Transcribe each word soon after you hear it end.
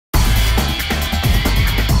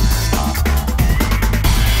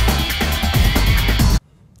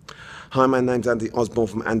Hi, my name's Andy Osborne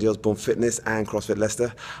from Andy Osborne Fitness and CrossFit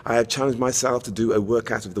Leicester. I have challenged myself to do a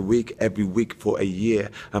workout of the week every week for a year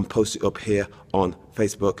and post it up here on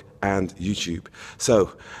Facebook and YouTube.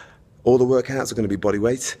 So all the workouts are going to be body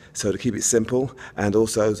weight, so to keep it simple and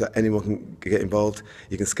also so that anyone can get involved,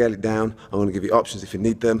 you can scale it down. I'm going to give you options if you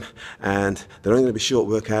need them, and they're only going to be short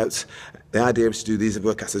workouts. The idea is to do these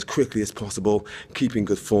workouts as quickly as possible, keep in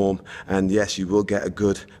good form, and yes, you will get a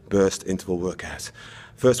good burst interval workout.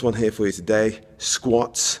 First one here for you today: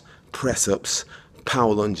 squats, press-ups,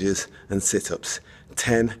 power lunges and sit-ups.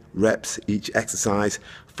 10 reps each exercise,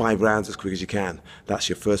 5 rounds as quick as you can. That's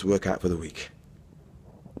your first workout for the week.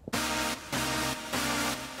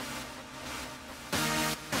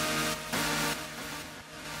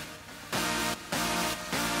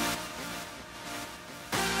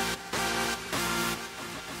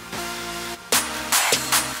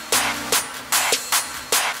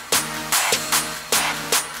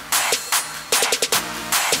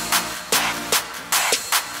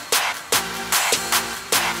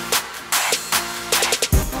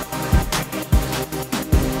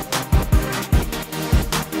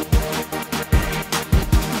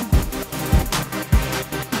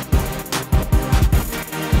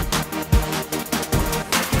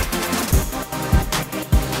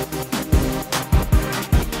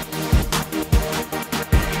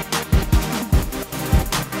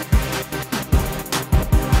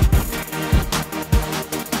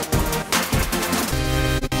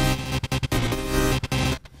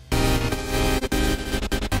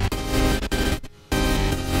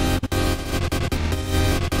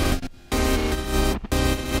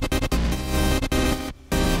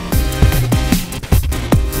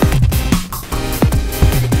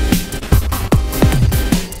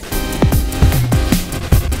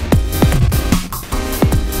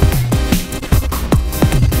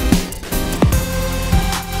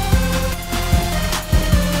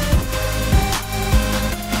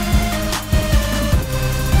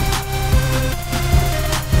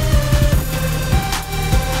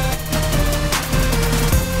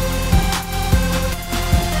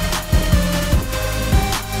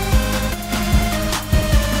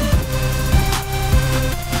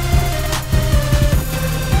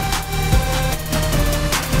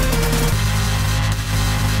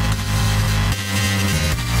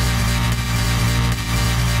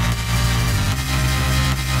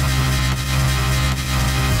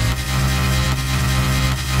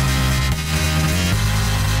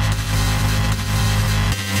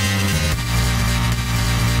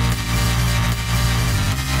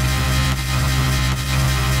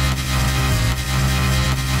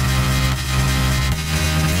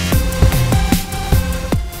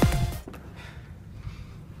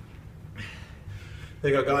 There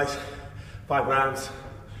you go, guys. 5 rounds.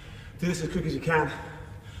 Do this as quick as you can.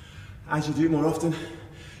 As you do more often,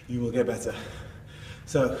 you will get better.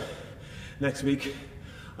 So, next week,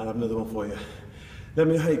 I'll have another one for you. Let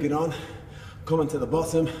me know how you get on. Comment at the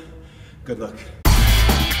bottom. Good luck.